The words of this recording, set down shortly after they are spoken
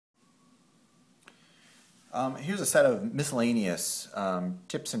Here's a set of miscellaneous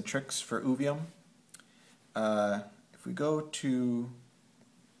tips and tricks for Oovium. If we go to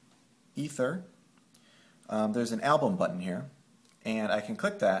Ether, there's an album button here, and I can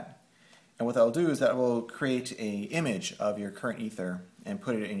click that, and what that'll do is that will create an image of your current Ether and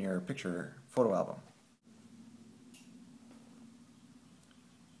put it in your picture photo album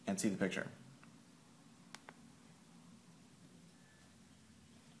and see the picture.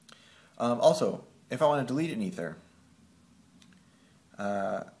 Also, if I want to delete an Ether,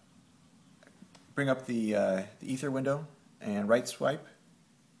 bring up the Ether window and right swipe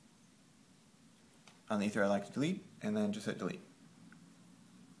on the Ether I'd like to delete, and then just hit delete.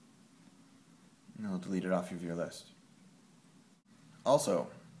 And it'll delete it off of your list. Also,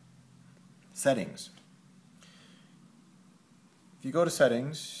 settings. If you go to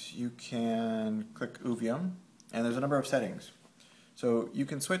settings, you can click Oovium, and there's a number of settings. So you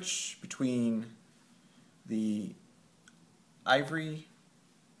can switch between the ivory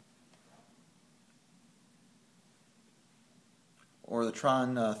or the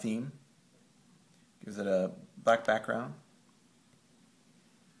Tron theme. Gives it a black background.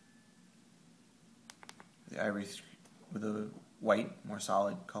 The ivory with the white, more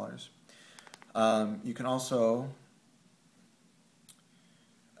solid colors. You can also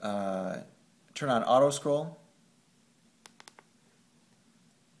turn on auto scroll.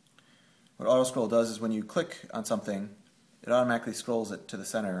 What auto scroll does is when you click on something, it automatically scrolls it to the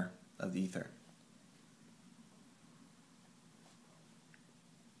center of the Ether.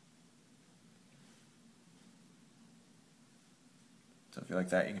 So if you like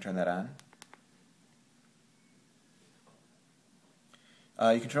that, you can turn that on.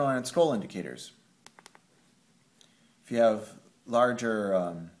 You can turn on scroll indicators. If you have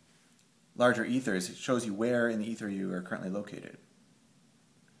larger ethers, it shows you where in the ether you are currently located.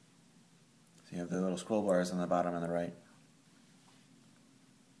 So you have the little scroll bars on the bottom and the right.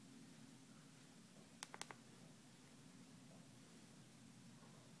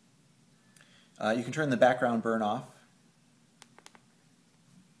 You can turn the background burn off.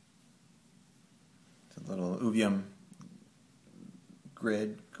 The little Oovium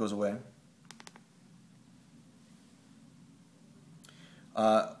grid goes away.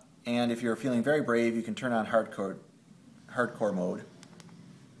 And if you're feeling very brave, you can turn on hardcore mode.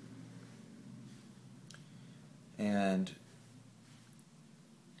 And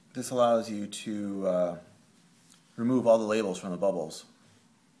this allows you to remove all the labels from the bubbles.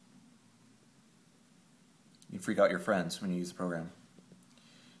 You freak out your friends when you use the program.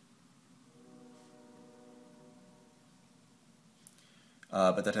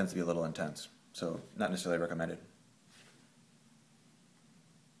 But that tends to be a little intense, so not necessarily recommended.